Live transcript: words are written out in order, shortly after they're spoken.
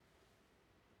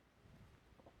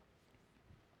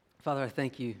Father, I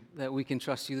thank you that we can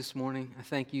trust you this morning. I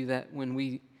thank you that when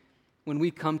we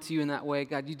come to you in that way,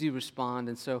 God, you do respond.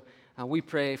 And so we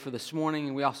pray for this morning,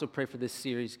 and we also pray for this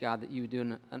series, God, that you would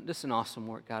do just an awesome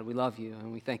work, God. We love you,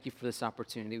 and we thank you for this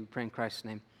opportunity. We pray in Christ's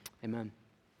name. Amen.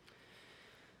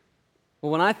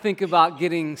 Well, when I think about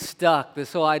getting stuck,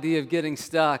 this whole idea of getting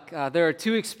stuck, there are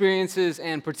two experiences,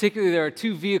 and particularly there are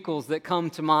two vehicles that come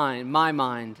to my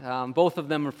mind. Both of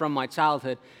them are from my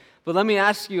childhood. But let me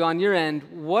ask you on your end,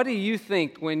 what do you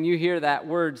think when you hear that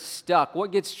word stuck?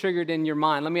 What gets triggered in your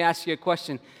mind? Let me ask you a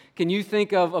question. Can you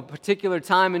think of a particular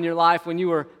time in your life when you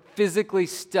were physically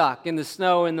stuck in the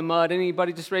snow, in the mud?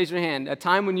 Anybody just raise your hand. A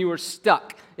time when you were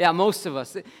stuck. Yeah, most of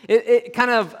us. It kind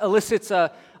of elicits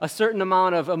a certain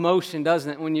amount of emotion,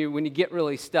 doesn't it, when you get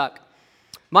really stuck?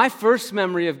 My first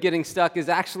memory of getting stuck is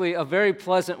actually a very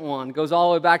pleasant one. It goes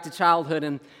all the way back to childhood.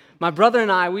 And my brother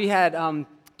and I, we had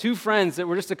two friends that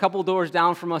were just a couple doors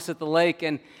down from us at the lake,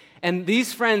 and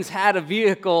these friends had a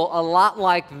vehicle a lot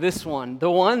like this one.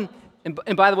 The one,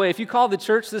 and by the way, if you call the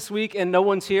church this week and no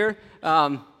one's here,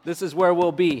 this is where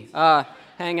we'll be,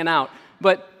 hanging out.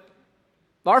 But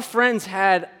our friends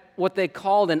had what they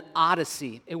called an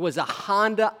Odyssey. It was a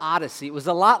Honda Odyssey. It was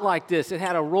a lot like this. It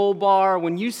had a roll bar.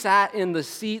 When you sat in the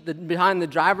seat behind the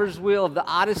driver's wheel of the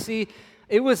Odyssey,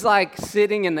 it was like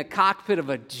sitting in the cockpit of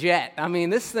a jet. I mean,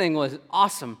 this thing was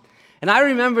awesome. And I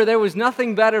remember there was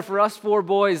nothing better for us four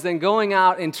boys than going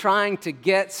out and trying to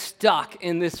get stuck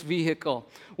in this vehicle.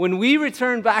 When we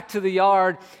returned back to the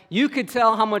yard, you could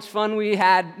tell how much fun we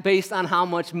had based on how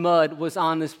much mud was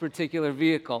on this particular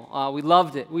vehicle. We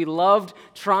loved it. We loved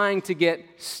trying to get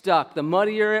stuck. The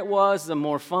muddier it was, the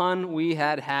more fun we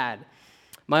had.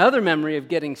 My other memory of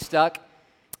getting stuck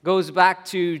goes back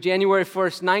to January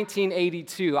 1st,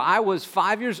 1982. I was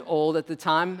 5 years old at the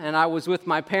time, and I was with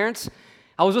my parents.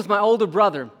 I was with my older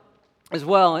brother as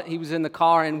well. He was in the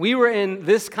car, and we were in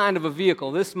this kind of a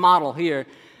vehicle, this model here.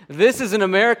 This is an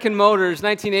American Motors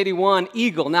 1981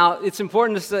 Eagle. Now, it's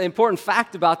important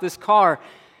fact about this car.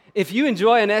 If you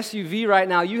enjoy an SUV right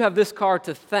now, you have this car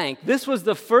to thank. This was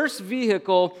the first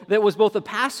vehicle that was both a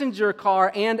passenger car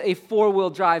and a four-wheel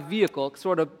drive vehicle. It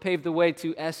sort of paved the way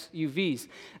to SUVs.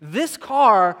 This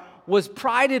car was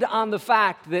prided on the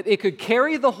fact that it could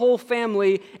carry the whole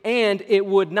family and it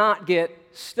would not get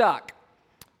stuck.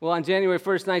 Well, on January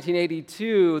 1st,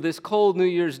 1982, this cold New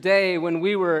Year's Day, when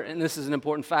we were, and this is an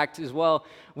important fact as well,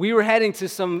 we were heading to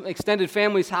some extended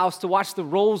family's house to watch the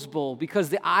Rose Bowl because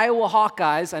the Iowa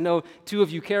Hawkeyes, I know two of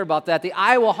you care about that, the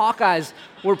Iowa Hawkeyes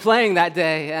were playing that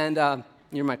day, and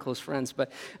you're my close friends,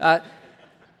 but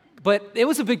it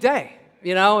was a big day.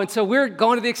 And so we're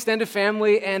going to the extended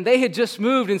family, and they had just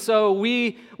moved, and so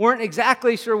we weren't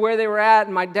exactly sure where they were at,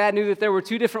 and my dad knew that there were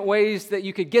two different ways that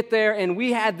you could get there, and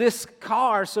we had this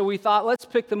car, so we thought, let's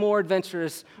pick the more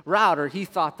adventurous route, or he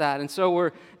thought that, and so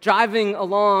we're driving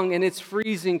along, and it's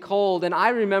freezing cold, and I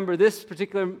remember this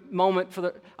particular moment,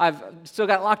 I've still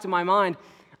got it locked in my mind.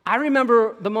 I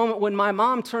remember the moment when my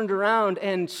mom turned around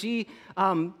and she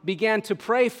began to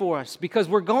pray for us because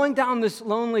we're going down this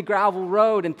lonely gravel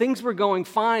road and things were going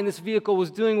fine. This vehicle was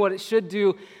doing what it should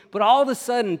do, but all of a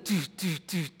sudden,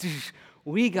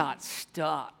 we got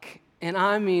stuck. And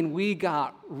I mean, we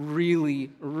got really,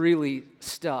 really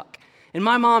stuck. And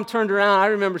my mom turned around. I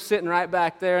remember sitting right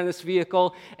back there in this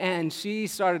vehicle, and she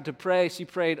started to pray. She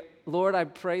prayed, Lord, I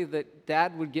pray that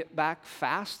Dad would get back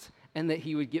fast and that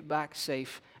he would get back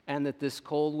safe, and that this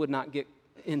cold would not get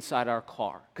inside our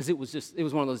car. Because it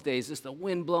was one of those days, just the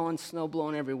wind blowing, snow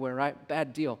blowing everywhere, right?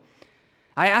 Bad deal.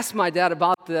 I asked my dad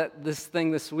about this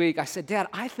thing this week. I said, Dad,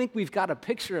 I think we've got a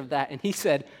picture of that. And he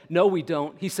said, no, we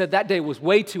don't. He said, that day was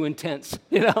way too intense,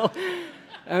 I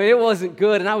mean, it wasn't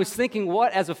good. And I was thinking,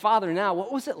 as a father now,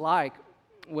 what was it like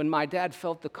when my dad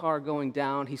felt the car going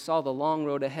down? He saw the long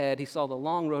road ahead. He saw the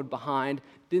long road behind.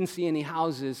 Didn't see any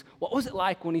houses. What was it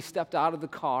like when he stepped out of the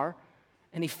car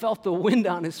and he felt the wind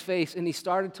on his face and he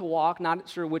started to walk, not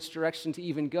sure which direction to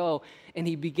even go, and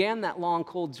he began that long,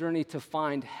 cold journey to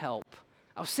find help?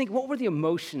 I was thinking, what were the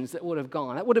emotions that would have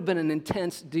gone? That would have been an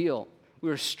intense deal. We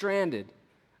were stranded.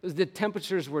 The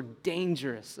temperatures were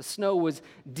dangerous. The snow was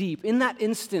deep. In that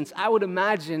instance, I would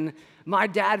imagine my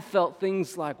dad felt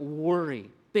things like worry,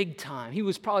 big time. He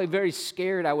was probably very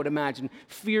scared, I would imagine,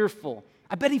 fearful.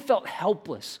 I bet he felt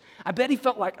helpless. I bet he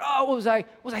felt like, what was I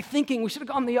thinking? We should have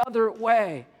gone the other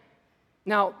way.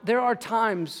 Now, there are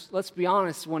times, let's be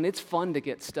honest, when it's fun to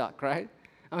get stuck, right?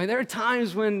 I mean, there are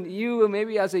times when you,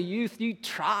 maybe as a youth, you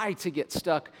try to get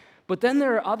stuck. But then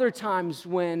there are other times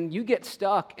when you get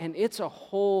stuck and it's a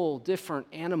whole different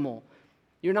animal.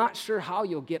 You're not sure how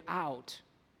you'll get out.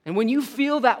 And when you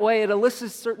feel that way, it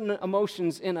elicits certain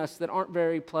emotions in us that aren't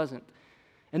very pleasant.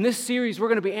 In this series, we're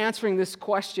going to be answering this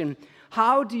question: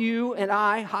 how do you and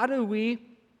I,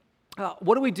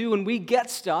 what do we do when we get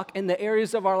stuck in the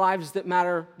areas of our lives that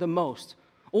matter the most?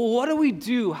 Well, what do we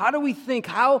do? How do we think?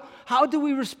 How do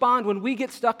we respond when we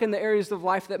get stuck in the areas of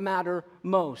life that matter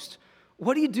most?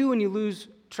 What do you do when you lose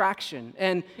traction?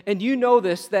 And you know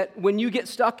this, that when you get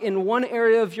stuck in one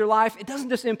area of your life, it doesn't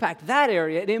just impact that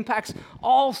area, it impacts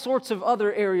all sorts of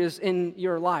other areas in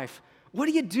your life. What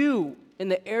do you do in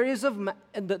the areas of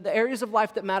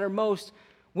life that matter most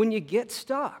when you get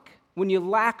stuck, when you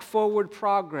lack forward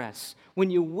progress, when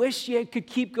you wish you could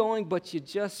keep going but you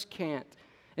just can't?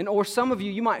 Or some of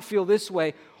you might feel this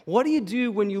way. What do you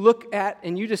do when you look at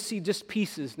and you just see just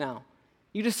pieces now?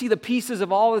 You just see the pieces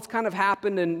of all that's kind of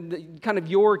happened and kind of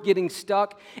you're getting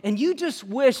stuck, and you just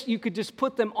wish you could just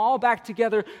put them all back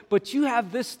together, but you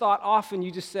have this thought often.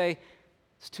 You just say,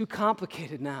 it's too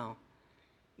complicated now.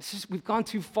 We've gone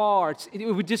too far.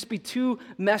 It would just be too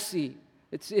messy.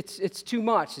 It's too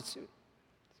much.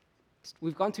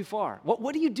 We've gone too far.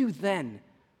 What do you do then?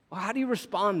 How do you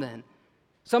respond then?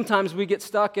 Sometimes we get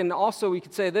stuck, and also we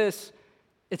could say this: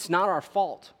 it's not our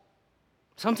fault.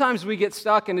 Sometimes we get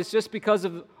stuck, and it's just because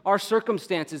of our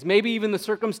circumstances, maybe even the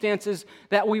circumstances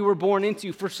that we were born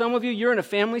into. For some of you, you're in a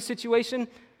family situation.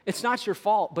 It's not your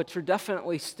fault, but you're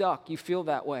definitely stuck. You feel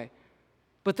that way.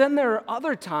 But then there are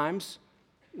other times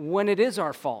when it is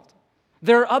our fault.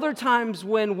 There are other times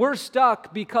when we're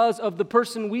stuck because of the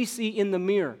person we see in the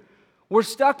mirror. We're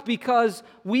stuck because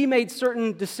we made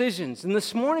certain decisions. And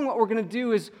this morning what we're going to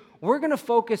do is we're going to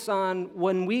focus on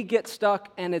when we get stuck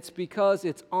and it's because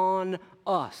it's on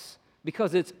us,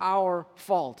 because it's our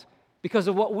fault, because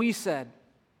of what we said,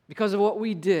 because of what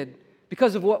we did,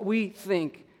 because of what we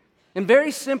think. And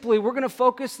very simply, we're going to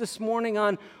focus this morning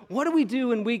on what do we do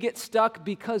when we get stuck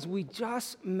because we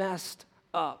just messed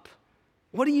up?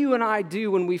 What do you and I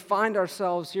do when we find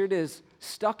ourselves, here it is,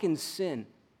 stuck in sin?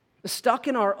 Stuck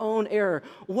in our own error?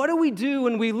 What do we do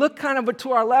when we look kind of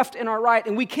to our left and our right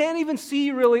and we can't even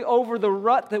see really over the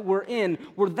rut that we're in?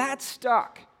 We're that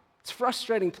stuck. It's a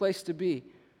frustrating place to be.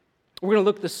 We're going to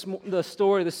look at the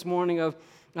story this morning of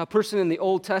a person in the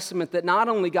Old Testament that not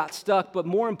only got stuck, but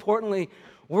more importantly,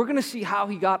 we're going to see how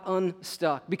he got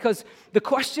unstuck. Because the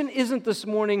question isn't this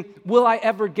morning, will I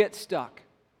ever get stuck?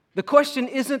 The question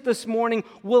isn't this morning,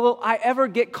 will I ever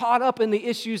get caught up in the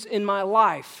issues in my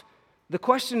life? The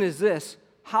question is this: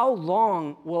 how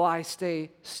long will I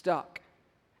stay stuck?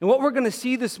 And what we're going to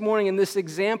see this morning in this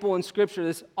example in Scripture,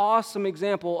 this awesome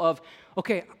example of,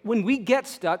 okay, when we get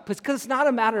stuck, because it's not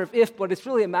a matter of if, but it's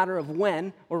really a matter of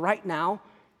when, or right now,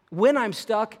 when I'm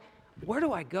stuck, where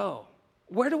do I go?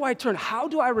 Where do I turn? How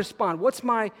do I respond? What's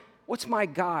my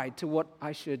guide to what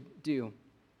I should do?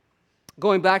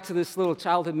 Going back to this little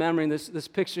childhood memory and this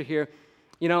picture here,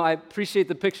 you know, I appreciate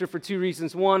the picture for two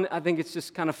reasons. One, I think it's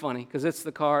just kind of funny because it's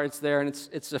the car, it's there, and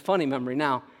it's a funny memory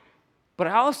now. But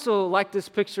I also like this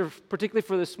picture, particularly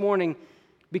for this morning,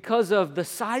 because of the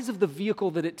size of the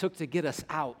vehicle that it took to get us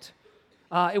out.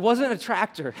 It wasn't a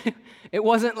tractor. It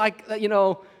wasn't like,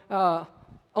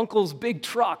 Uncle's big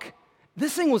truck.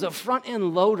 This thing was a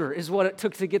front-end loader is what it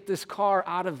took to get this car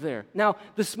out of there. Now,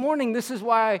 this morning, this is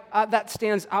why that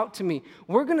stands out to me.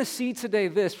 We're going to see today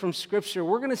this from Scripture.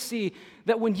 We're going to see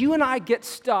that when you and I get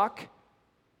stuck,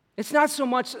 it's not so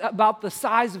much about the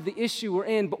size of the issue we're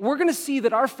in, but we're going to see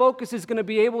that our focus is going to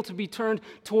be able to be turned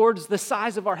towards the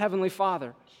size of our Heavenly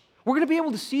Father. We're going to be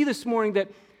able to see this morning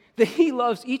that He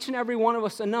loves each and every one of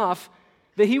us enough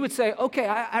that He would say, okay,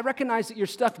 I recognize that you're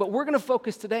stuck, but we're going to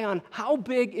focus today on how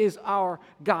big is our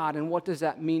God and what does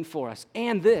that mean for us?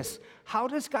 And this, how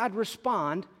does God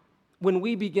respond when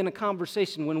we begin a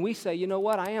conversation, when we say, you know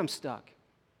what, I am stuck,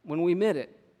 when we admit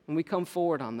it, when we come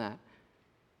forward on that?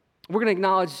 We're going to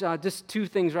acknowledge just two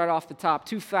things right off the top,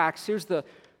 two facts. Here's the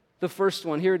first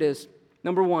one. Here it is.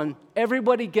 Number one,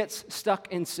 everybody gets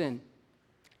stuck in sin.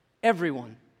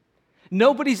 Everyone.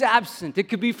 Nobody's absent. It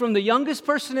could be from the youngest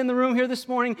person in the room here this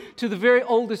morning to the very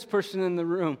oldest person in the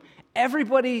room.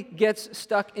 Everybody gets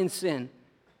stuck in sin.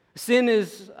 Sin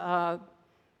is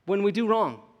when we do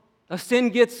wrong. A sin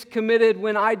gets committed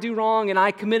when I do wrong and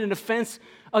I commit an offense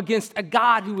against a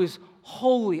God who is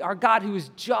holy, our God who is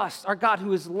just, our God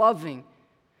who is loving.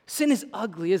 Sin is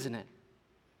ugly, isn't it?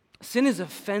 Sin is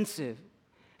offensive.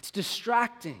 It's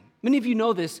distracting. Many of you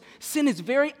know this. Sin is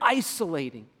very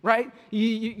isolating, right?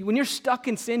 When you're stuck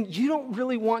in sin, you don't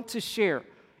really want to share.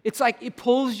 It's like it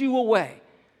pulls you away.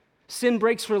 Sin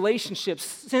breaks relationships.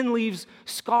 Sin leaves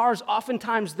scars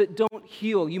oftentimes that don't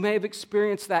heal. You may have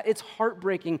experienced that. It's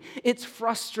heartbreaking. It's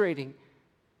frustrating.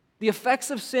 The effects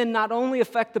of sin not only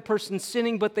affect the person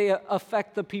sinning, but they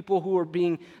affect the people who are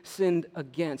being sinned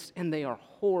against, and they are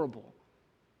horrible.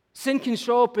 Sin can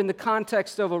show up in the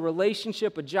context of a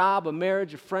relationship, a job, a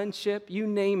marriage, a friendship, you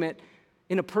name it,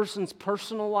 in a person's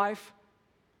personal life.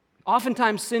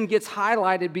 Oftentimes, sin gets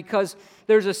highlighted because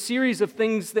there's a series of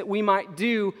things that we might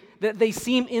do that they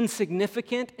seem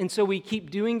insignificant, and so we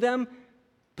keep doing them.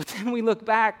 But then we look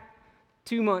back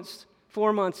 2 months,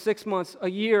 4 months, 6 months, a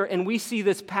year, and we see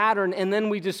this pattern, and then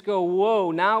we just go,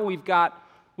 whoa, now we've got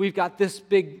this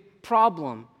big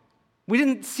problem. We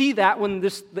didn't see that when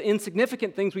the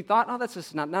insignificant things, we thought, oh, that's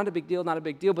just not a big deal,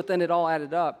 but then it all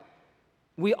added up.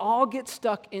 We all get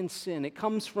stuck in sin. It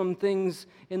comes from things,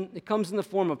 it comes in the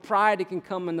form of pride, it can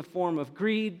come in the form of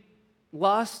greed,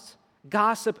 lust,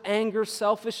 gossip, anger,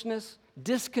 selfishness,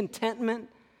 discontentment.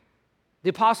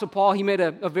 The Apostle Paul, he made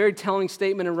a very telling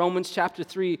statement in Romans chapter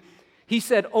 3. He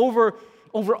said, over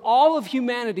all of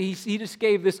humanity, he just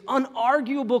gave this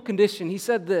unarguable condition. He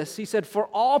said this, he said, for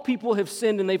all people have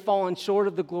sinned and they've fallen short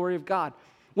of the glory of God.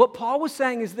 What Paul was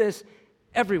saying is this,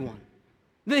 everyone.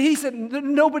 He said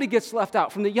nobody gets left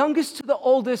out. From the youngest to the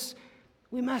oldest,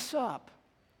 we mess up.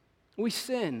 We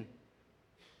sin.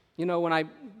 You know, when I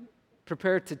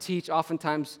prepare to teach,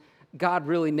 oftentimes God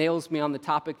really nails me on the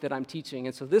topic that I'm teaching.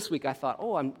 And so this week I thought,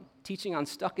 I'm teaching on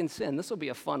stuck in sin. This will be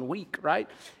a fun week, right?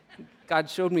 God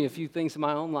showed me a few things in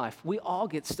my own life. We all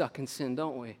get stuck in sin,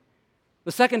 don't we?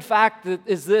 The second fact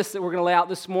is this that we're going to lay out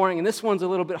this morning, and this one's a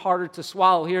little bit harder to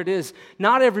swallow. Here it is.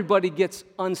 Not everybody gets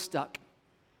unstuck.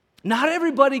 Not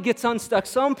everybody gets unstuck.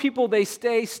 Some people, they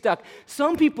stay stuck.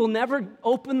 Some people never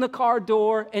open the car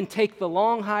door and take the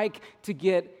long hike to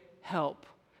get help.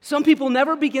 Some people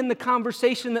never begin the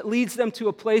conversation that leads them to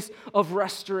a place of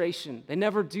restoration. They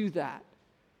never do that.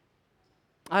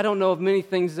 I don't know of many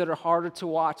things that are harder to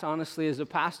watch, honestly, as a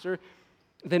pastor,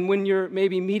 than when you're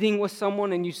maybe meeting with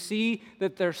someone and you see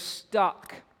that they're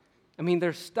stuck.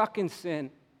 They're stuck in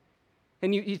sin.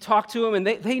 And you talk to them and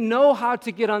they know how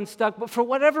to get unstuck, but for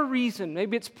whatever reason,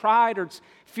 maybe it's pride or it's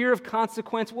fear of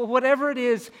consequence, whatever it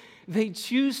is, they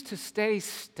choose to stay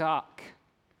stuck.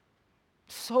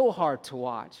 So hard to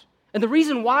watch. And the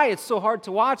reason why it's so hard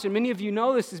to watch, and many of you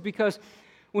know this, is because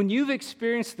when you've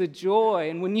experienced the joy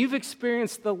and when you've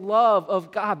experienced the love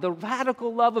of God, the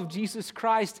radical love of Jesus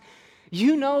Christ,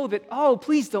 you know that,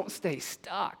 please don't stay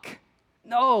stuck.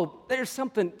 No, there's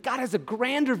something, God has a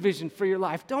grander vision for your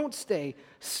life. Don't stay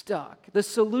stuck. The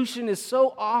solution is so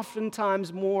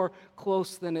oftentimes more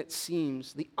close than it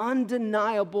seems. The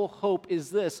undeniable hope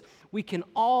is this: we can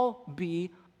all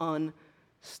be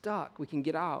unstuck. We can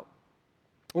get out.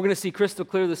 We're going to see crystal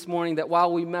clear this morning that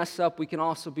while we mess up, we can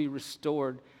also be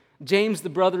restored. James, the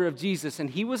brother of Jesus, and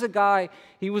he was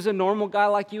a normal guy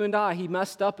like you and I. He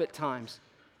messed up at times.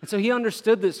 And so he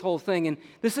understood this whole thing, and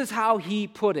this is how he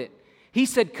put it. He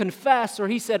said, confess,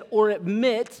 or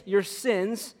admit your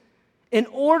sins, in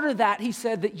order that, he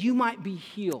said, that you might be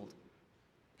healed.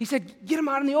 He said, get them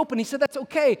out in the open. He said, that's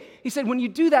okay. He said, when you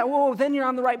do that, then you're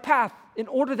on the right path, in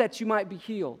order that you might be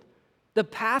healed. The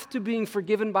path to being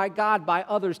forgiven by God, by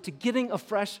others, to getting a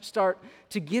fresh start,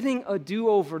 to getting a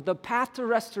do-over, the path to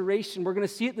restoration, we're going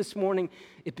to see it this morning.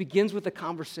 It begins with a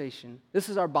conversation. This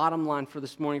is our bottom line for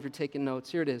this morning if you're taking notes.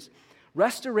 Here it is.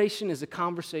 Restoration is a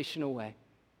conversation away.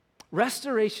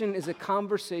 Restoration is a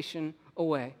conversation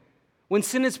away. When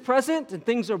sin is present and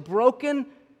things are broken,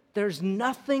 there's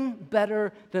nothing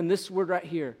better than this word right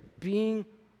here, being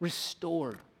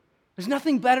restored. There's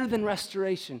nothing better than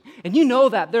restoration. And you know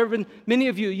that. There have been many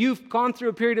of you, you've gone through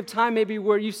a period of time maybe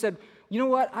where you said, you know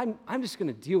what, I'm just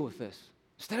going to deal with this.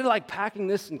 Instead of packing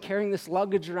this and carrying this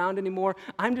luggage around anymore,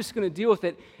 I'm just going to deal with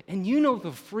it. And you know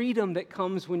the freedom that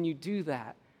comes when you do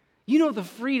that. You know the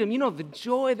freedom, you know the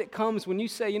joy that comes when you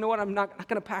say, you know what, I'm not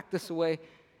going to pack this away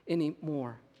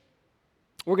anymore.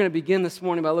 We're going to begin this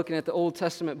morning by looking at the Old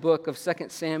Testament book of 2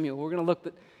 Samuel. We're going to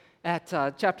look at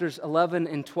chapters 11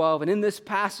 and 12. And in this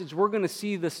passage, we're going to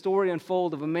see the story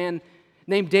unfold of a man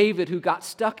named David who got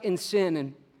stuck in sin.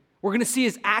 And we're going to see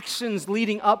his actions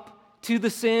leading up to the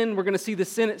sin. We're going to see the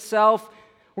sin itself.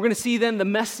 We're going to see then the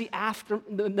messy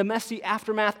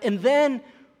aftermath. And then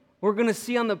we're going to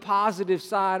see on the positive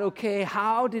side, okay,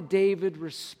 how did David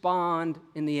respond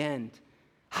in the end?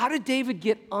 How did David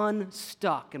get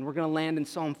unstuck? And we're going to land in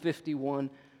Psalm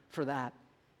 51 for that.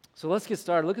 So let's get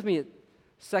started. Look at me at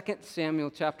 2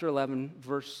 Samuel chapter 11,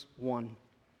 verse 1.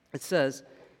 It says,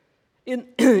 in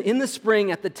the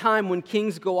spring, at the time when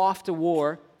kings go off to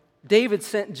war, David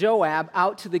sent Joab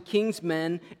out to the king's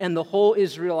men and the whole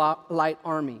Israelite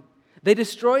army. They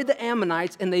destroyed the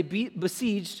Ammonites and they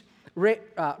besieged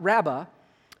Rabbah.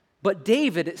 But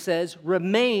David, it says,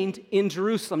 remained in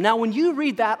Jerusalem. Now, when you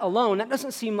read that alone, that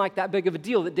doesn't seem like that big of a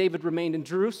deal that David remained in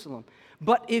Jerusalem.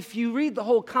 But if you read the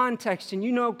whole context and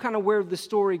you know kind of where the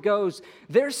story goes,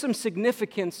 there's some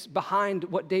significance behind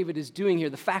what David is doing here,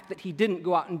 the fact that he didn't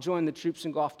go out and join the troops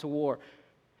and go off to war.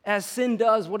 As sin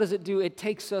does, what does it do? It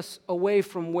takes us away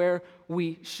from where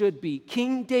we should be.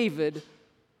 King David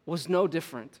was no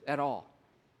different at all.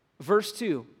 Verse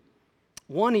 2,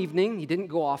 one evening, he didn't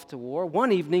go off to war.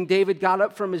 One evening, David got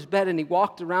up from his bed and he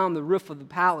walked around the roof of the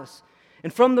palace.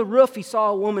 And from the roof, he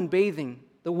saw a woman bathing.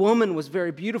 The woman was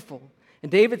very beautiful.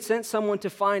 And David sent someone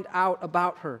to find out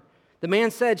about her. The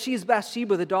man said, "She is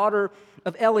Bathsheba, the daughter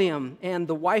of Eliam, and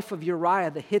the wife of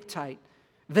Uriah the Hittite."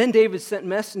 Then David sent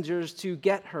messengers to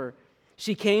get her.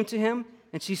 She came to him,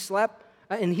 and he slept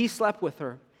with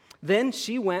her. Then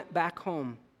she went back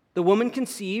home. The woman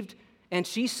conceived, and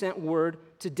she sent word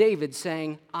to David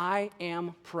saying, "I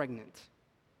am pregnant."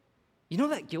 You know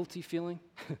that guilty feeling?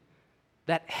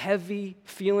 That heavy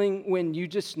feeling when you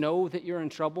just know that you're in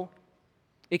trouble?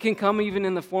 It can come even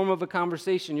in the form of a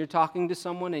conversation. You're talking to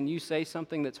someone and you say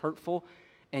something that's hurtful,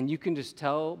 and you can just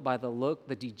tell by the look,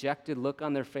 the dejected look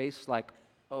on their face, like,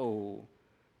 oh,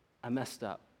 I messed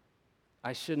up.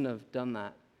 I shouldn't have done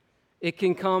that. It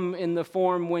can come in the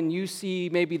form when you see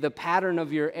maybe the pattern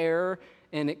of your error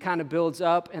and it kind of builds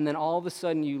up, and then all of a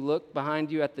sudden you look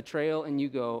behind you at the trail and you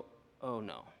go, oh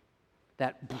no,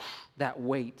 that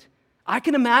weight. I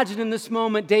can imagine in this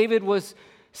moment David was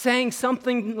saying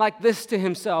something like this to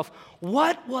himself.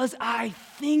 What was I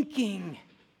thinking?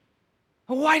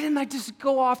 Why didn't I just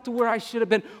go off to where I should have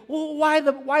been? Well, why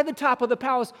the top of the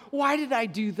palace? Why did I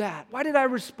do that? Why did I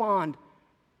respond?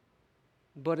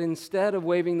 But instead of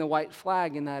waving the white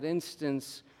flag in that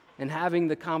instance and having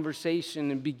the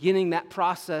conversation and beginning that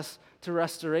process to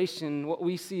restoration, what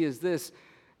we see is this.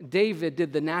 David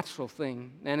did the natural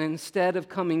thing. And instead of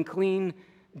coming clean,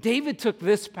 David took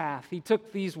this path. He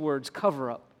took these words,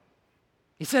 cover up.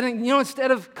 He said,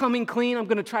 instead of coming clean, I'm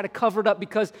going to try to cover it up,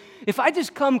 because if I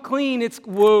just come clean, it's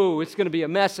going to be a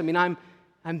mess. I'm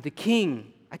the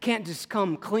king. I can't just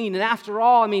come clean. And after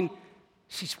all,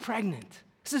 she's pregnant.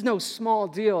 This is no small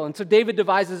deal. And so David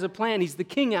devises a plan. He's the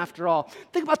king after all.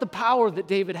 Think about the power that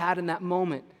David had in that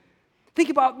moment. Think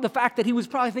about the fact that he was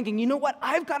probably thinking, you know what?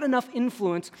 I've got enough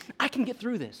influence. I can get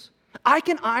through this. I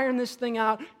can iron this thing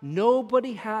out.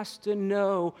 Nobody has to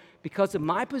know. Because of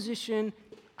my position,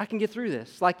 I can get through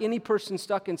this. Like any person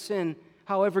stuck in sin,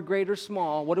 however great or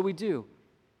small, what do?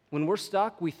 When we're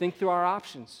stuck, we think through our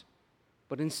options.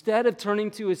 But instead of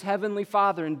turning to his heavenly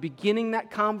Father and beginning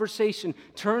that conversation,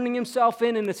 turning himself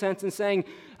in a sense, and saying,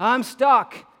 I'm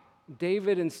stuck,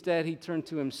 David instead, he turned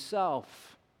to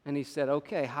himself and he said,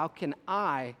 okay, how can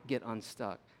I get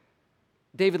unstuck?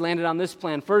 David landed on this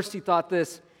plan. First, he thought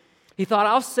this. He thought,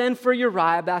 I'll send for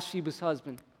Uriah, Bathsheba's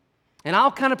husband, and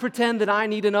I'll kind of pretend that I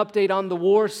need an update on the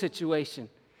war situation.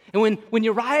 And when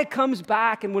Uriah comes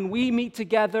back and when we meet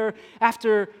together,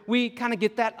 after we kind of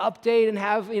get that update and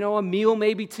have, a meal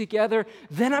maybe together,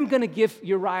 then I'm going to give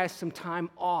Uriah some time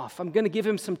off. I'm going to give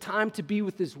him some time to be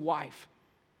with his wife.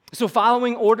 So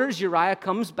following orders, Uriah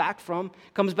comes back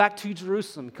to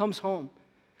Jerusalem, comes home.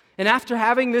 And after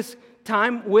having this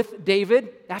time with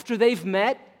David, after they've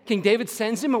met, King David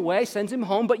sends him away, sends him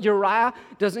home, but Uriah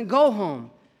doesn't go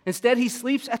home. Instead, he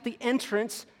sleeps at the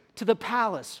entrance to the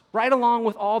palace, right along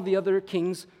with all the other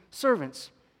king's servants.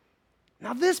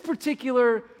 Now, this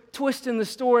particular twist in the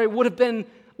story would have been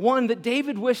one that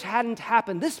David wished hadn't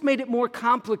happened. This made it more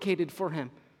complicated for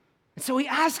him. And so he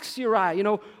asks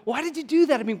Uriah, why did you do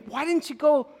that? Why didn't you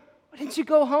go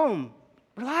home?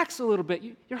 Relax a little bit.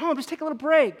 You're home. Just take a little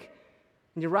break.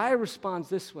 And Uriah responds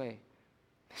this way.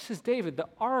 He says, David, the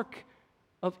ark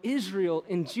of Israel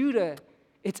in Judah,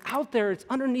 it's out there. It's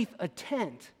underneath a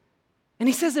tent. And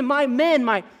he says, and my men,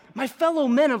 my fellow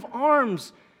men of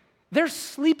arms, they're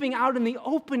sleeping out in the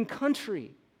open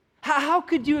country. How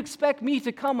could you expect me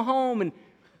to come home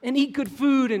and eat good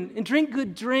food and drink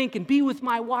good drink and be with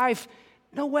my wife?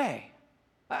 No way.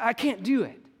 I can't do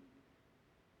it.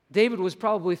 David was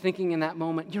probably thinking in that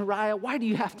moment, Uriah, why do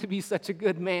you have to be such a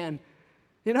good man?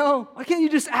 Why can't you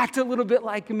just act a little bit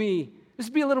like me?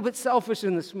 Just be a little bit selfish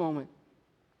in this moment.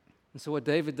 And so what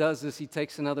David does is he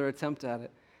takes another attempt at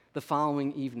it the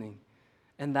following evening,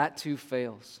 and that too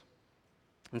fails.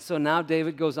 And so now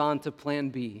David goes on to plan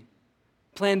B.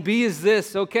 Plan B is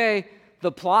this, okay,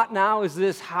 the plot now is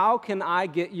this: how can I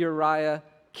get Uriah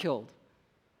killed?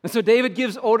 And so David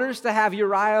gives orders to have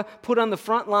Uriah put on the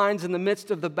front lines in the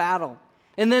midst of the battle.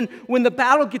 And then when the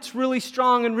battle gets really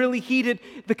strong and really heated,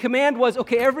 the command was,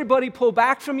 okay, everybody pull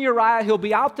back from Uriah. He'll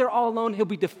be out there all alone. He'll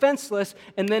be defenseless,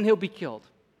 and then he'll be killed.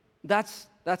 That's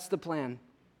the plan.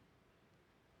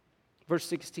 Verse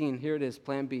 16, here it is,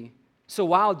 plan B. So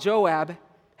while Joab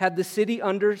had the city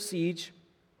under siege,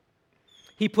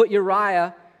 he put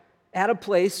Uriah at a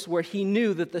place where he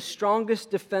knew that the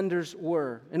strongest defenders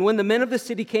were. And when the men of the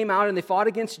city came out and they fought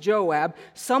against Joab,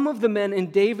 some of the men in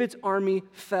David's army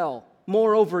fell.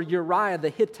 Moreover, Uriah the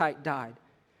Hittite died.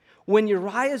 When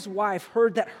Uriah's wife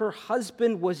heard that her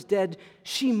husband was dead,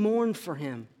 she mourned for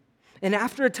him. And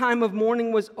after a time of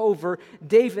mourning was over,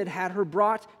 David had her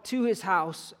brought to his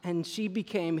house, and she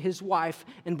became his wife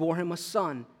and bore him a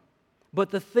son.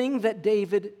 But the thing that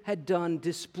David had done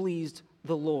displeased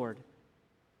the Lord.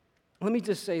 Let me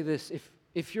just say this.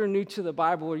 If you're new to the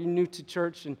Bible or you're new to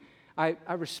church, and I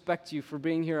respect you for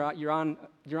being here, you're on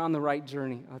the right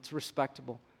journey. It's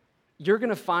respectable. You're going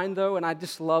to find, though, and I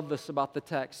just love this about the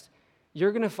text,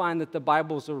 you're going to find that the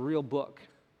Bible's a real book.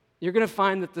 You're going to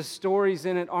find that the stories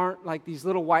in it aren't like these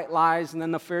little white lies and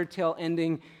then the fairy tale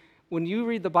ending. When you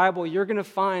read the Bible, you're going to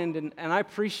find, and I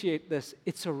appreciate this,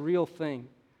 it's a real thing.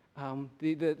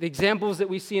 The examples that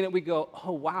we see in it, we go,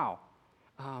 oh, wow.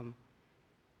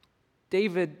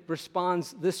 David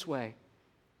responds this way.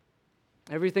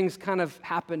 Everything's kind of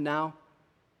happened now.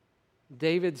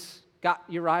 David's got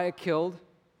Uriah killed.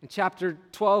 And chapter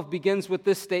 12 begins with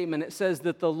this statement. It says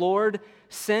that the Lord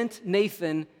sent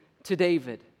Nathan to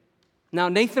David. Now,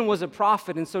 Nathan was a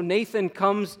prophet, and so Nathan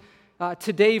comes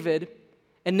to David,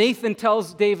 and Nathan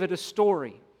tells David a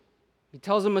story. He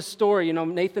tells him a story.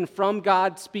 Nathan from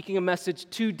God speaking a message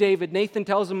to David. Nathan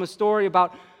tells him a story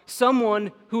about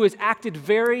someone who has acted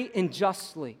very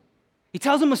unjustly. He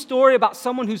tells him a story about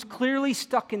someone who's clearly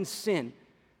stuck in sin.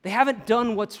 They haven't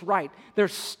done what's right. They're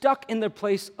stuck in their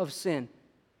place of sin.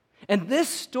 And this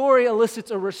story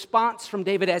elicits a response from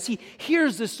David as he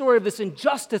hears the story of this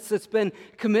injustice that's been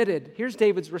committed. Here's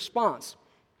David's response.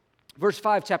 Verse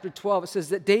 5, chapter 12, it says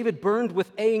that David burned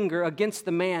with anger against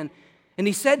the man, and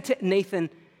he said to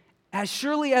Nathan, as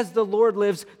surely as the Lord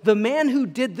lives, the man who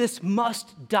did this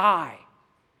must die.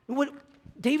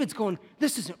 David's going,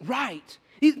 this isn't right.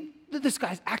 This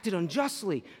guy's acted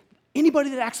unjustly. Anybody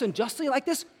that acts unjustly like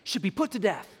this should be put to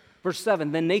death. Verse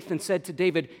 7, then Nathan said to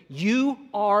David, you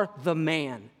are the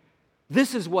man.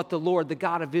 This is what the Lord, the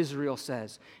God of Israel,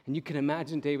 says. And you can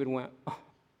imagine David went,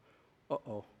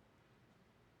 uh-oh.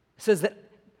 It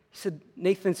said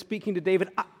Nathan speaking to David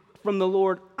from the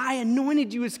Lord, I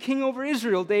anointed you as king over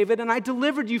Israel, David, and I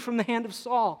delivered you from the hand of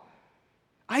Saul.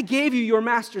 I gave you your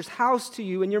master's house to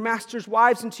you and your master's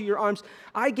wives into your arms.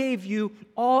 I gave you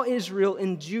all Israel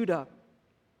and Judah.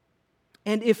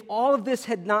 And if all of this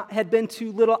had been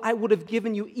too little, I would have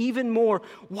given you even more.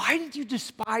 Why did you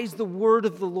despise the word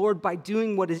of the Lord by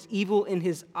doing what is evil in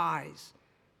his eyes?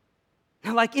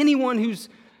 Now, like anyone who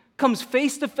comes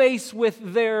face to face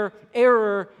with their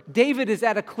error, David is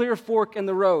at a clear fork in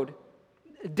the road.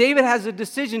 David has a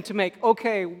decision to make.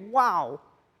 Okay, wow.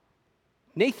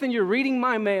 Nathan, you're reading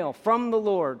my mail from the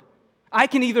Lord. I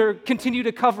can either continue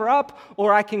to cover up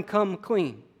or I can come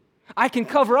clean. I can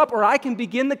cover up or I can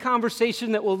begin the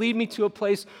conversation that will lead me to a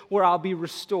place where I'll be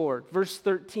restored. Verse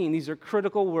 13, these are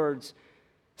critical words.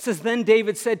 It says, then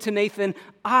David said to Nathan,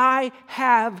 I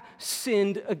have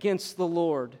sinned against the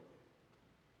Lord.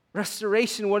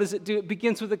 Restoration, what does it do? It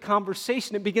begins with a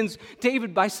conversation. It begins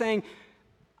David by saying,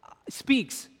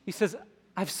 speaks. He says,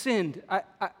 I've sinned.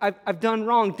 I've done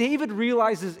wrong. David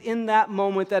realizes in that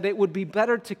moment that it would be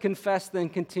better to confess than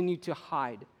continue to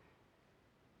hide.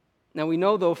 Now we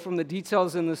know, though, from the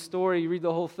details in the story, you read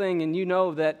the whole thing, and you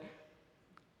know that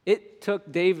it took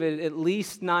David at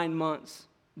least 9 months.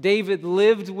 David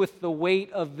lived with the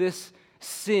weight of this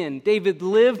sin. David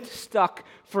lived stuck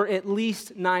for at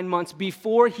least 9 months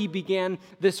before he began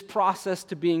this process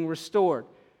to being restored.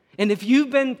 And if you've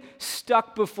been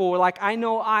stuck before, like I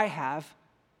know I have,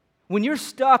 when you're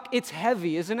stuck, it's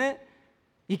heavy, isn't it?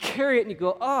 You carry it and you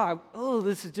go,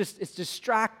 this is just, it's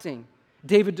distracting.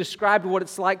 David described what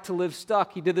it's like to live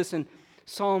stuck. He did this in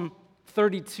Psalm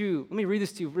 32. Let me read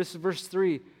this to you, verse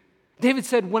 3. David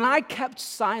said, when I kept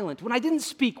silent, when I didn't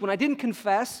speak, when I didn't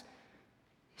confess,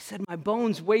 he said, my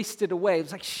bones wasted away. It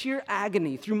was like sheer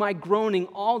agony through my groaning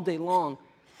all day long.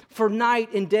 For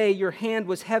night and day your hand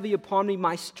was heavy upon me.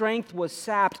 My strength was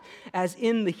sapped as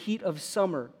in the heat of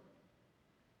summer.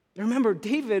 Remember,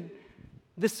 David,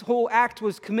 this whole act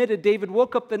was committed. David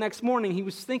woke up the next morning. He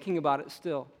was thinking about it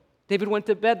still. David went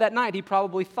to bed that night. He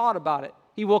probably thought about it.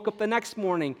 He woke up the next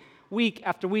morning, week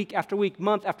after week after week,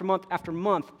 month after month after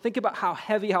month. Think about how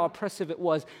heavy, how oppressive it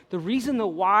was. The reason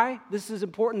why this is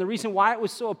important, the reason why it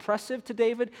was so oppressive to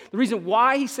David, the reason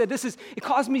why he said it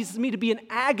caused me to be in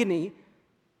agony,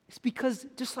 is because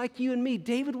just like you and me,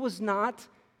 David was not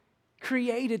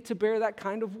created to bear that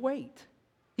kind of weight.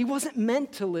 He wasn't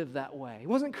meant to live that way. He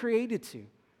wasn't created to.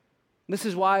 This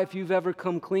is why if you've ever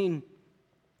come clean,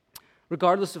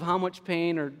 regardless of how much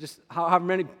pain or just however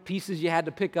many pieces you had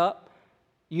to pick up,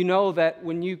 you know that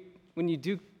when you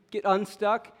do get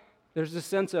unstuck, there's a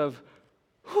sense of,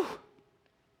 whew,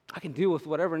 I can deal with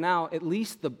whatever now. At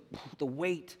least the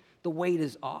weight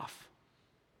is off.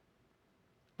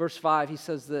 Verse 5, he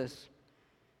says this.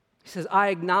 He says,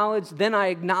 Then I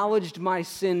acknowledged my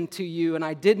sin to you, and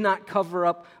I did not cover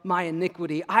up my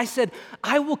iniquity. I said,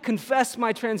 I will confess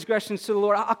my transgressions to the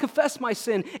Lord. I'll confess my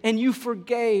sin, and you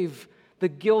forgave the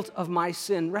guilt of my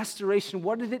sin. Restoration,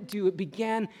 what did it do? It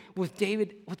began with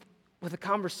David with a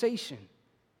conversation.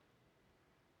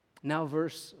 Now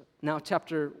verse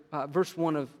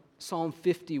 1 of Psalm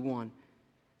 51.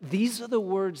 These are the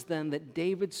words then that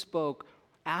David spoke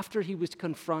after he was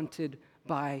confronted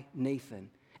by Nathan.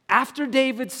 After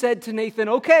David said to Nathan,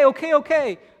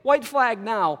 okay, white flag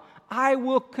now, I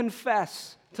will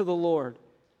confess to the Lord.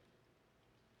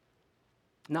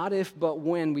 Not if, but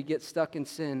when we get stuck in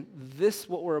sin. This,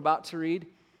 what we're about to read,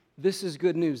 this is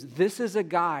good news. This is a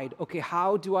guide. Okay,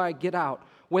 how do I get out?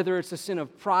 Whether it's a sin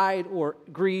of pride or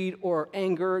greed or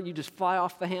anger, you just fly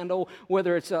off the handle.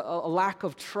 Whether it's a lack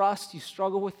of trust, you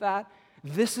struggle with that.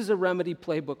 This is a remedy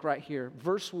playbook right here.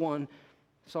 Verse 1,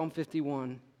 Psalm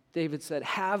 51. David said,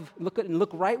 look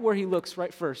right where he looks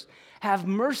right first. Have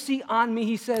mercy on me,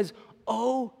 he says,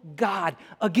 oh God.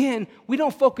 Again, we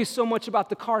don't focus so much about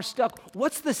the car stuck.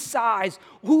 What's the size?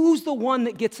 Who's the one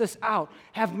that gets us out?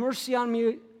 Have mercy on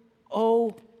me,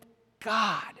 oh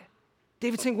God.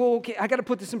 David's saying, well, okay, I got to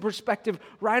put this in perspective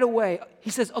right away. He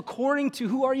says, according to,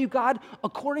 who are you, God?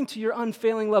 According to your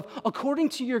unfailing love, according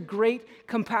to your great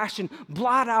compassion,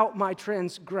 blot out my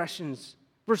transgressions.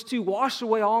 Verse 2, wash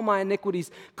away all my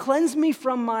iniquities. Cleanse me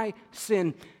from my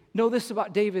sin. Know this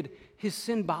about David. His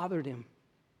sin bothered him.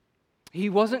 He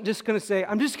wasn't just going to say,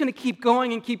 I'm just going to keep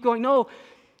going and keep going. No,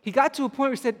 he got to a point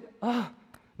where he said,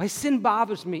 my sin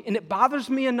bothers me, and it bothers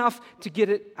me enough to get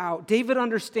it out. David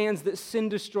understands that sin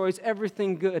destroys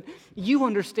everything good. You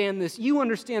understand this. You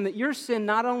understand that your sin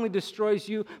not only destroys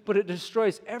you, but it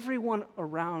destroys everyone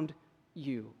around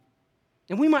you.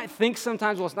 And we might think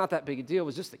sometimes, well, it's not that big a deal. It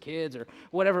was just the kids or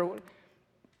whatever.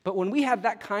 But when we have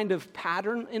that kind of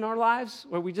pattern in our lives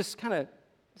where we just kind of,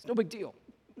 it's no big deal.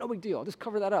 No big deal. I'll just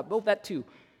cover that up. Oh, that too.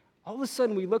 All of a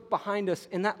sudden, we look behind us,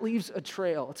 and that leaves a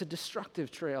trail. It's a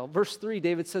destructive trail. Verse 3,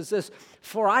 David says this,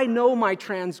 for I know my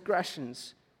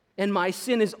transgressions, and my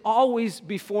sin is always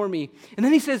before me. And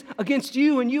then he says, against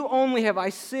you and you only have I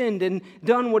sinned and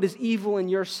done what is evil in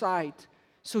your sight.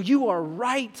 So you are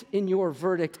right in your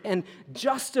verdict and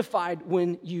justified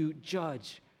when you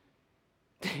judge.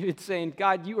 David's saying,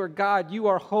 God, you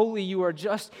are holy, you are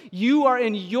just, you are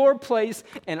in your place,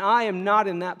 and I am not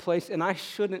in that place, and I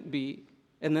shouldn't be.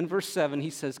 And then verse 7, he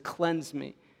says, cleanse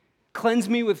me. Cleanse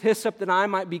me with hyssop that I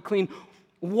might be clean.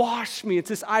 Wash me. It's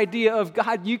this idea of,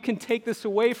 God, you can take this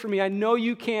away from me. I know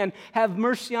you can. Have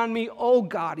mercy on me, oh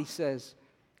God, he says.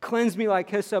 Cleanse me like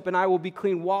hyssop, and I will be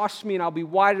clean. Wash me, and I'll be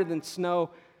whiter than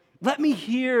snow. Let me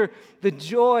hear the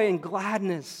joy and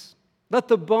gladness. Let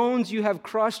the bones you have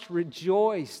crushed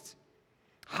rejoice.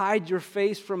 Hide your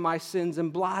face from my sins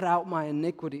and blot out my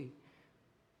iniquity.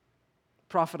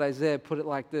 Prophet Isaiah put it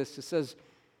like this. It says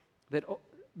that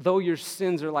though your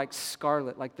sins are like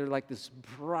scarlet, like they're like this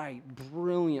bright,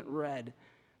 brilliant red,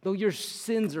 though your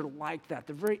sins are like that,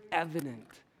 they're very evident.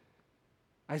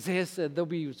 Isaiah said they'll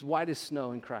be as white as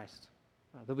snow in Christ.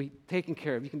 They'll be taken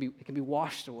care of. It can be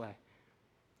washed away.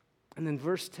 And then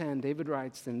verse 10, David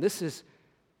writes, and this is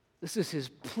his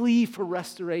plea for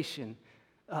restoration.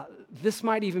 This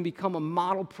might even become a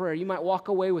model prayer. You might walk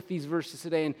away with these verses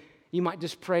today, and you might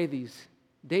just pray these.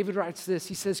 David writes this.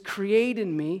 He says, create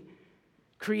in me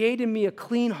a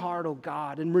clean heart, O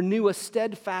God, and renew a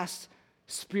steadfast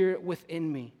spirit within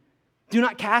me. Do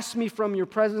not cast me from your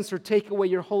presence or take away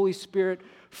your Holy Spirit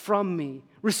from me.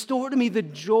 Restore to me the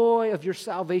joy of your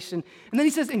salvation. And then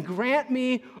he says, and grant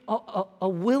me a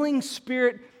willing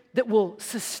spirit that will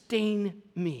sustain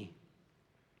me.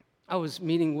 I was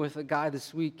meeting with a guy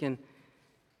this week, and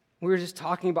we were just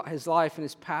talking about his life and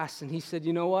his past, and he said,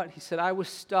 you know what? He said, I was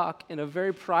stuck in a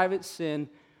very private sin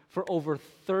for over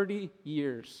 30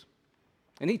 years.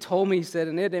 And he told me, he said,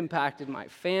 and it impacted my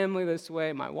family this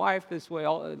way, my wife this way,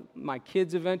 all my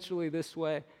kids eventually this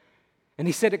way. And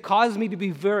he said, it caused me to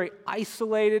be very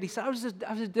isolated. He said, I was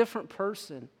a different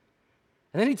person.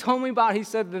 And then he told me about, he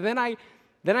said, then I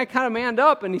kind of manned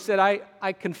up, and he said,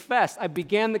 I confessed. I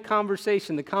began the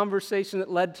conversation that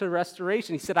led to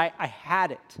restoration. He said, I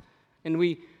had it. And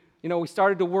we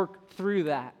started to work through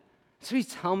that. So he's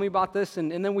telling me about this,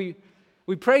 and then we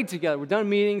prayed together. We're done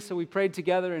meeting, so we prayed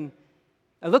together, and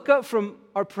I look up from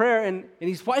our prayer, and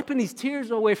he's wiping these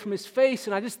tears away from his face,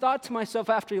 and I just thought to myself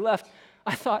after he left,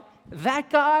 I thought, that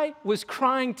guy was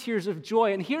crying tears of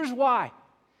joy, and here's why.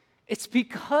 It's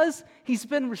because he's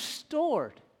been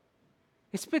restored.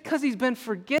 It's because he's been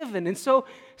forgiven, and so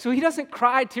he doesn't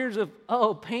cry tears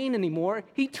of, pain anymore.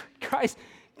 He cries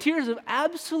tears of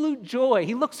absolute joy.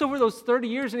 He looks over those 30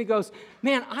 years and he goes,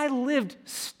 man, I lived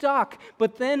stuck,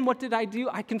 but then what did I do?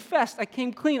 I confessed. I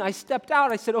came clean. I stepped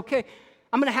out. I said, okay,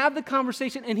 I'm going to have the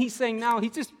conversation. And he's saying now,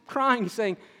 he's just crying,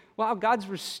 saying, wow, God's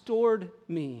restored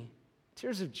me.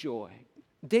 Tears of joy.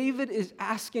 David is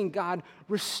asking God,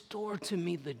 restore to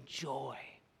me the joy.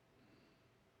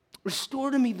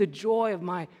 Restore to me the joy of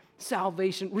my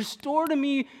salvation. Restore to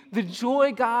me the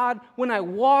joy, God, when I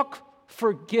walk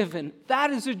forgiven.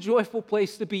 That is a joyful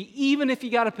place to be, even if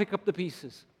you got to pick up the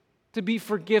pieces. To be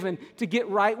forgiven, to get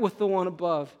right with the one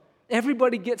above.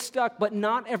 Everybody gets stuck, but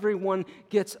not everyone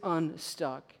gets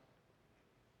unstuck.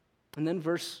 And then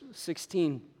verse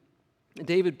 16,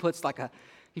 David puts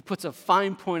a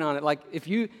fine point on it. Like if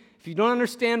you don't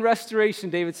understand restoration,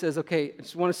 David says, okay, I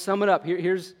just want to sum it up.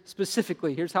 Here's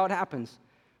how it happens.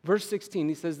 Verse 16,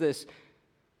 he says this,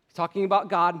 talking about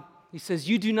God. He says,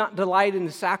 you do not delight in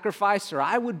the sacrifice, or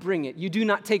I would bring it. You do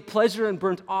not take pleasure in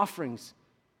burnt offerings.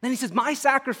 Then he says, my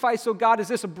sacrifice, O God, is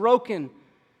this, a broken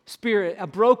spirit, a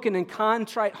broken and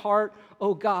contrite heart,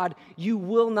 O God, you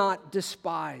will not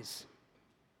despise.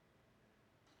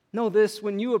 Know this,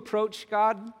 when you approach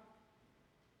God,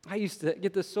 I used to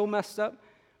get this so messed up.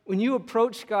 When you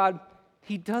approach God,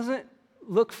 he doesn't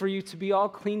look for you to be all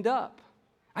cleaned up.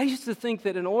 I used to think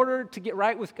that in order to get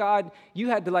right with God, you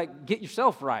had to get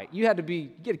yourself right. You had to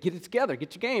get it together,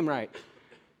 get your game right.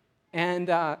 And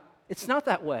it's not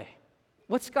that way.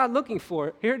 What's God looking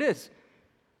for? Here it is.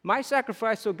 My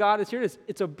sacrifice, oh God, here it is.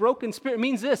 It's a broken spirit. It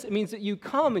means this. It means that you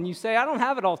come and you say, I don't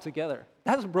have it all together.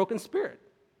 That's a broken spirit.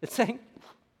 It's saying,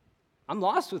 I'm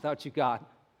lost without you, God.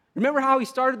 Remember how he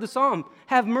started the psalm?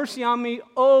 Have mercy on me,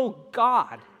 oh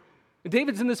God.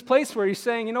 David's in this place where he's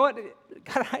saying, you know what?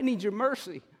 God, I need your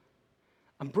mercy.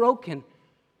 I'm broken.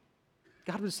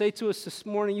 God would say to us this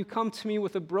morning, you come to me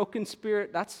with a broken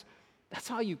spirit. That's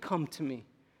how you come to me.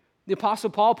 The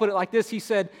Apostle Paul put it like this. He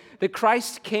said that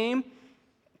Christ came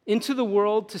into the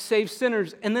world to save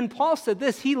sinners. And then Paul said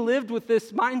this. He lived with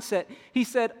this mindset. He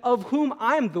said, of whom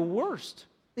I am the worst.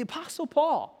 The Apostle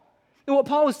Paul. And what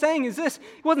Paul was saying is this.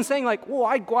 He wasn't saying like, whoa,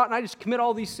 I go out and I just commit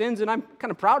all these sins and I'm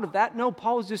kind of proud of that. No,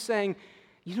 Paul was just saying,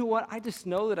 you know what? I just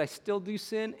know that I still do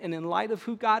sin. And in light of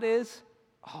who God is,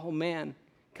 oh man,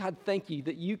 God, thank you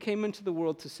that you came into the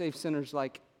world to save sinners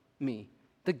like me.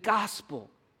 The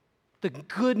gospel, the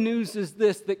good news is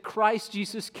this, that Christ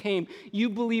Jesus came. You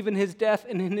believe in his death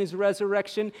and in his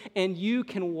resurrection, and you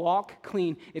can walk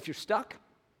clean. If you're stuck,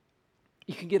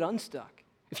 you can get unstuck.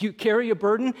 If you carry a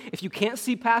burden, if you can't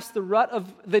see past the rut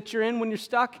that you're in when you're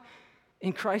stuck,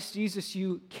 in Christ Jesus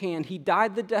you can. He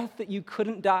died the death that you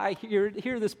couldn't die.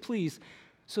 Hear this, please,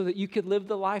 so that you could live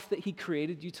the life that he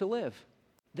created you to live,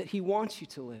 that he wants you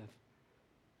to live.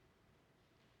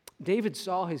 David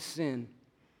saw his sin,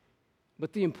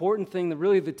 but the important thing, the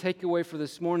takeaway for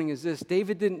this morning is this.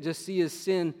 David didn't just see his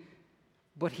sin,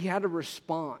 but he had a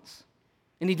response.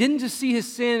 And he didn't just see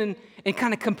his sin and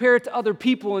kind of compare it to other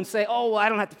people and say, oh, well, I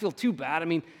don't have to feel too bad. I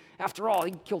mean, after all,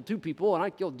 he killed 2 people and I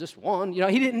killed just 1. You know,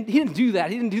 he didn't do that.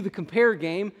 He didn't do the compare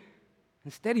game.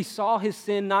 Instead, he saw his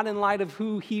sin not in light of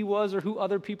who he was or who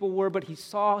other people were, but he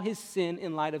saw his sin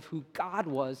in light of who God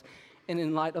was and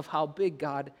in light of how big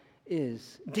God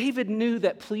is. David knew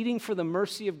that pleading for the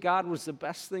mercy of God was the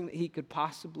best thing that he could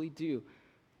possibly do.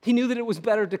 He knew that it was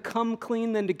better to come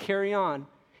clean than to carry on.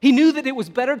 He knew that it was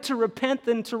better to repent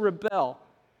than to rebel.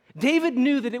 David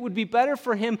knew that it would be better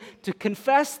for him to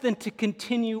confess than to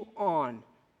continue on.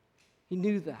 He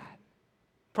knew that.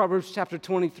 Proverbs chapter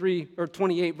 28,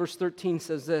 verse 13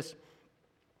 says this. It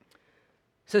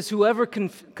says, whoever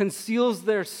conceals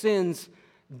their sins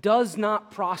does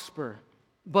not prosper,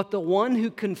 but the one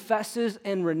who confesses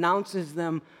and renounces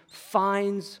them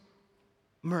finds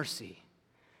mercy.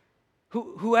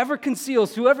 Whoever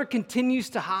conceals, whoever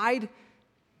continues to hide,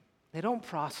 they don't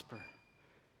prosper.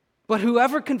 But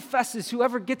whoever confesses,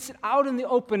 whoever gets it out in the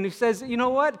open, who says, you know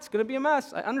what, it's going to be a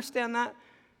mess, I understand that,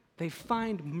 they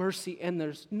find mercy, and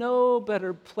there's no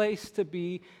better place to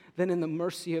be than in the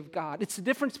mercy of God. It's the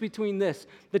difference between this.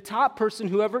 The top person,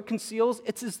 whoever conceals,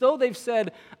 it's as though they've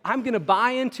said, I'm going to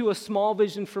buy into a small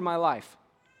vision for my life.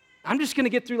 I'm just going to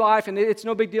get through life, and it's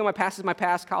no big deal. My past is my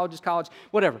past, college is college,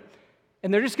 whatever.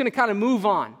 And they're just going to kind of move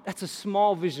on. That's a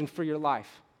small vision for your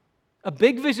life. A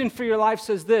big vision for your life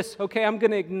says this, okay, I'm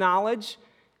going to acknowledge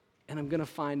and I'm going to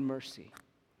find mercy.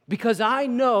 Because I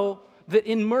know that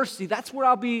in mercy, that's where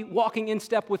I'll be walking in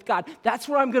step with God. That's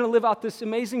where I'm going to live out this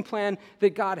amazing plan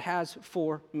that God has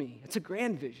for me. It's a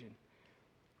grand vision.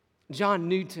 John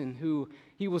Newton, who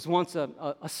he was once a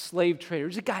slave trader,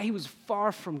 he's a guy, he was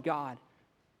far from God.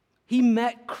 He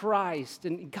met Christ,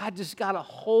 and God just got a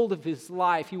hold of his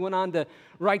life. He went on to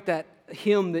write that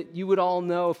hymn that you would all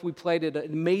know if we played it,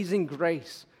 Amazing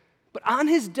Grace. But on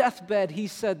his deathbed, he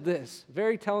said this,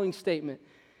 very telling statement.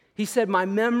 He said, my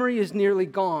memory is nearly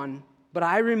gone, but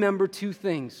I remember two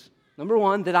things. Number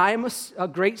one, that I am a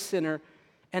great sinner,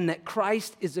 and that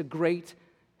Christ is a great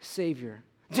Savior.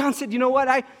 John said, you know what,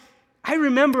 I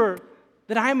remember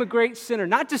that I am a great sinner,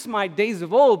 not just my days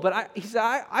of old, but he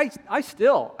said, I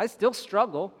still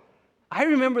struggle. I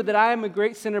remember that I am a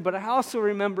great sinner, but I also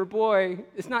remember, boy,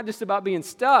 it's not just about being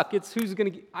stuck, it's who's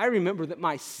going to, I remember that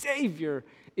my Savior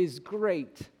is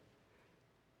great.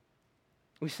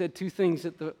 We said two things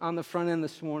on the front end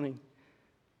this morning.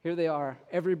 Here they are.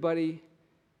 Everyone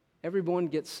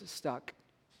gets stuck.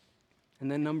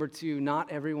 And then number two, not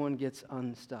everyone gets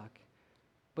unstuck.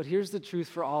 But here's the truth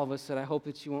for all of us that I hope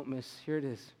that you won't miss. Here it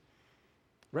is.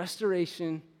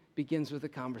 Restoration begins with a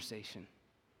conversation.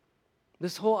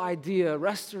 This whole idea,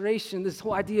 restoration, this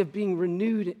whole idea of being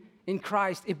renewed in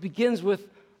Christ, it begins with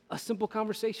a simple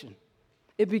conversation.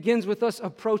 It begins with us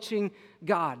approaching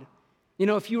God. You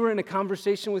know, if you were in a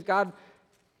conversation with God,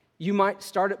 you might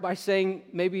start it by saying,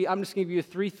 maybe I'm just going to give you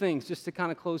three things just to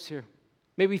kind of close here.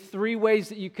 Maybe three ways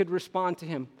that you could respond to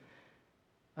him.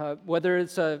 Whether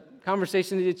it's a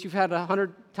conversation that you've had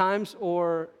 100 times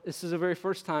or this is the very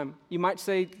first time, you might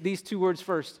say these two words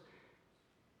first.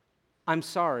 I'm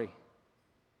sorry.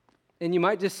 And you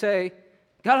might just say,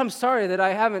 God, I'm sorry that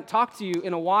I haven't talked to you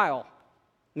in a while.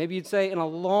 Maybe you'd say in a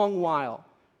long while.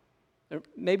 Or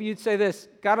maybe you'd say this,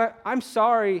 God, I'm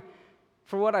sorry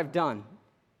for what I've done.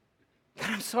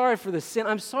 God, I'm sorry for the sin.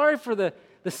 I'm sorry for the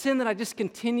sin that I just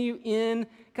continue in.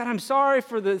 God, I'm sorry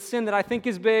for the sin that I think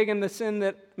is big and the sin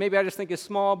that maybe I just think is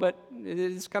small, but it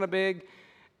is kind of big.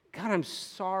 God, I'm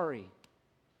sorry.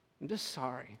 I'm just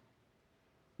sorry.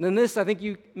 And then this, I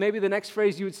think maybe the next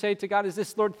phrase you would say to God is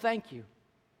this, Lord, thank you.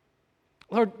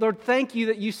 Lord, thank you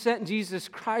that you sent Jesus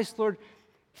Christ. Lord,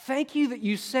 thank you that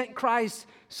you sent Christ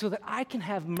so that I can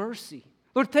have mercy.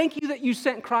 Lord, thank you that you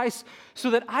sent Christ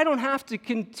so that I don't have to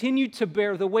continue to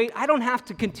bear the weight. I don't have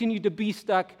to continue to be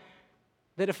stuck.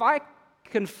 That if I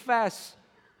confess,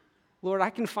 Lord, I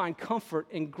can find comfort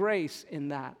and grace in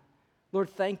that. Lord,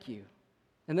 thank you.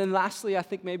 And then lastly, I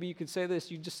think maybe you could say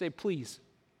this. You just say, please.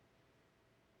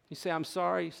 You say, I'm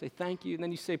sorry. You say, thank you. And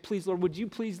then you say, please, Lord, would you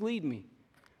please lead me?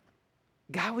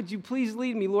 God, would you please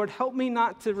lead me? Lord, help me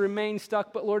not to remain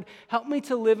stuck, but Lord, help me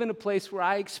to live in a place where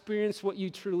I experience what you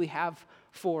truly have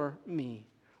for me.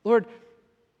 Lord,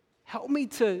 help me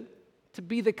to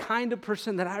be the kind of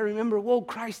person that I remember, whoa,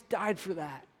 Christ died for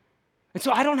that. And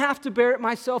so I don't have to bear it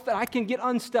myself, that I can get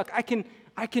unstuck. I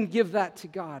can give that to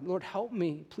God. Lord, help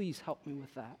me. Please help me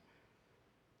with that.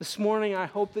 This morning, I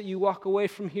hope that you walk away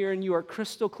from here and you are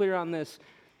crystal clear on this,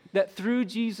 that through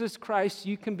Jesus Christ,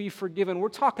 you can be forgiven. We're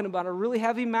talking about a really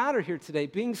heavy matter here today,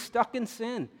 being stuck in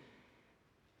sin.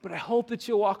 But I hope that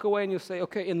you'll walk away and you'll say,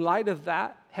 okay, in light of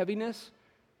that heaviness,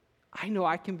 I know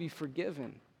I can be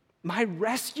forgiven. My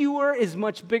rescuer is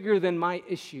much bigger than my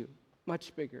issue,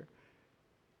 much bigger.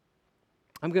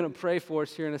 I'm going to pray for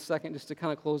us here in a second just to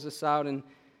kind of close this out, and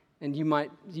you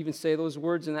might even say those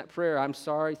words in that prayer, I'm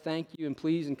sorry, thank you, and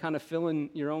please, and kind of fill in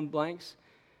your own blanks.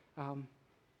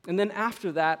 And then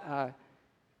after that,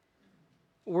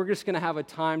 we're just going to have a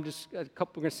time, we're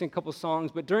going to sing a couple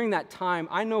songs, but during that time,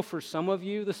 I know for some of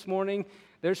you this morning,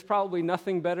 there's probably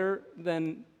nothing better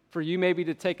than for you maybe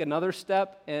to take another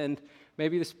step, and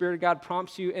maybe the Spirit of God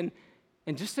prompts you, and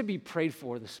just to be prayed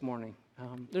for this morning.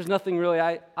 There's nothing really,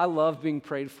 I love being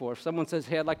prayed for. If someone says,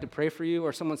 hey, I'd like to pray for you,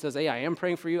 or someone says, hey, I am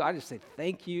praying for you, I just say,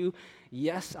 thank you,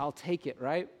 yes, I'll take it,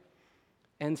 right?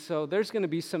 And so there's going to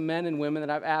be some men and women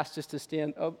that I've asked just to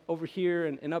stand up over here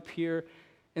and up here.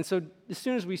 And so as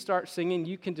soon as we start singing,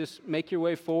 you can just make your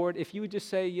way forward. If you would just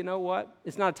say, you know what,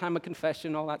 it's not a time of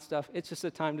confession, all that stuff. It's just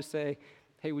a time to say,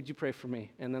 hey, would you pray for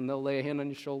me? And then they'll lay a hand on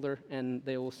your shoulder, and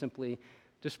they will simply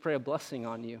just pray a blessing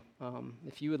on you.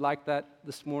 If you would like that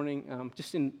this morning,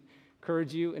 just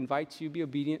encourage you, invite you, be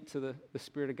obedient to the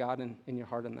Spirit of God in your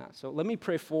heart in that. So let me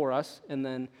pray for us, and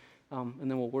then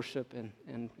we'll worship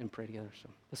and pray together. So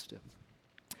let's do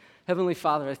it. Heavenly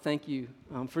Father, I thank you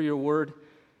for your word.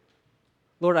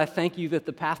 Lord, I thank you that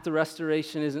the path to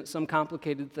restoration isn't some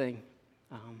complicated thing,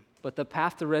 but the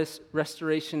path to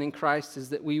restoration in Christ is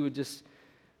that we would just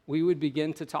we would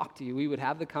begin to talk to you. We would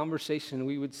have the conversation.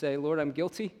 We would say, Lord, I'm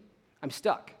guilty. I'm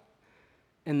stuck.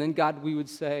 And then, God, we would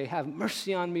say, have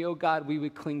mercy on me, oh God. We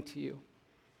would cling to you.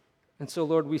 And so,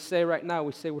 Lord, we say right now,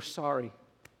 we say we're sorry.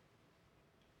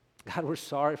 God, we're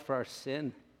sorry for our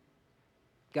sin.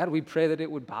 God, we pray that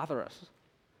it would bother us.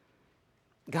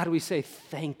 God, we say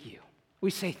thank you. We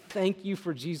say thank you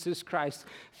for Jesus Christ.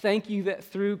 Thank you that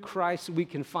through Christ we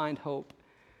can find hope.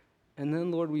 And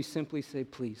then, Lord, we simply say,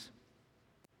 please.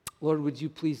 Lord, would you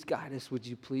please guide us? Would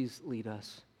you please lead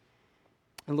us?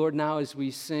 And Lord, now as we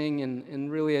sing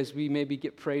and really as we maybe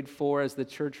get prayed for, as the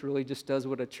church really just does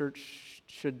what a church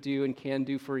should do and can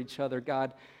do for each other,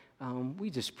 God, we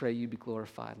just pray you be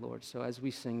glorified, Lord. So as we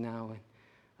sing now,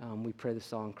 we pray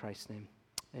this all in Christ's name.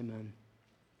 Amen.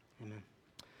 Amen.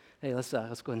 Hey, let's go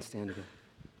ahead and stand together.